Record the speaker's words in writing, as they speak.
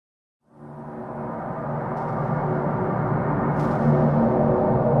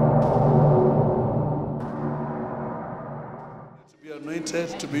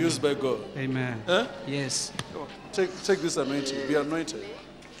anointed to be used by God. Amen. Huh? Yes. Come on. Take this anointing. Be anointed.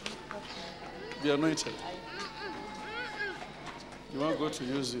 Be anointed. You want God to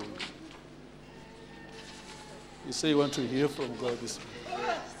use you. You say you want to hear from God this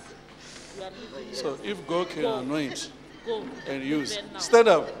morning. So if God can anoint and use, stand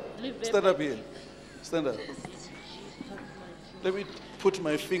up. Stand up here. Stand up. Let me put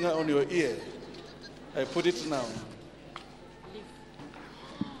my finger on your ear. I put it now.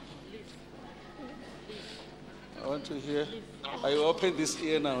 I want to hear. I open this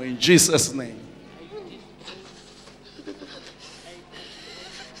ear now in Jesus' name.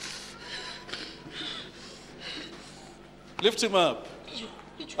 Lift him up.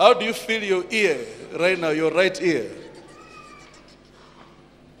 How do you feel your ear right now, your right ear?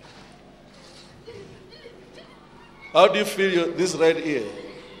 How do you feel this right ear?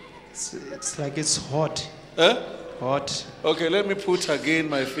 It's like it's hot. Huh? Hot. Okay, let me put again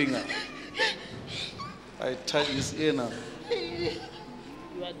my finger. I touch his ear now.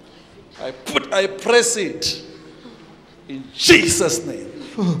 I press it in Jesus' name.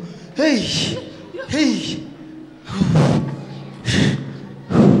 Oh, hey, hey.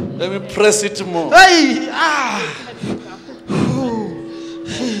 Let me press it more. Hey, ah. Oh,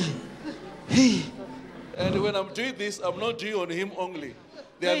 hey, hey. And when I'm doing this, I'm not doing on him only.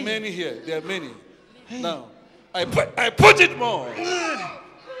 There are many here. There are many. Hey. Now, I put it more.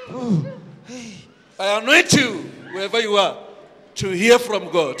 Oh, hey. I anoint you wherever you are to hear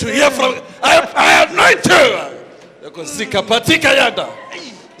from God. To hear from I anoint you. Zikapatika yanda.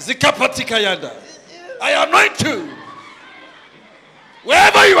 Zikapatika yanda. I anoint you.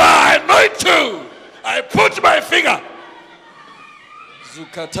 Wherever you are, I anoint you. I put my finger.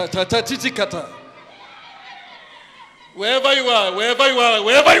 Zukatatatikata. Wherever you are, wherever you are,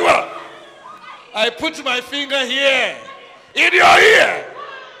 wherever you are, I put my finger here, in your ear.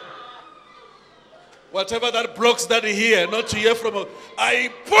 Whatever that blocks that ear, not to hear from,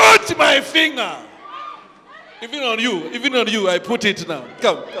 I put my finger. Even on you, I put it now.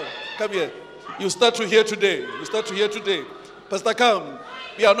 Come here. You start to hear today. You start to hear today. Pastor, come.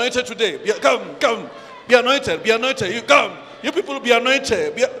 Be anointed today. Come. Be anointed. Be anointed. You come. You people be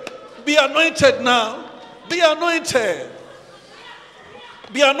anointed. Be anointed now. Be anointed.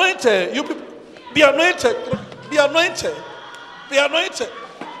 Be anointed. You people be anointed. Be anointed. Be anointed.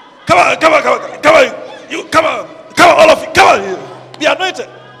 Come on. You come on, all of you. Come on. Be anointed.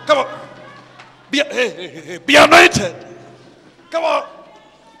 Come on. Be anointed. Come on.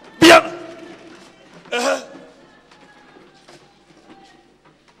 Be anointed.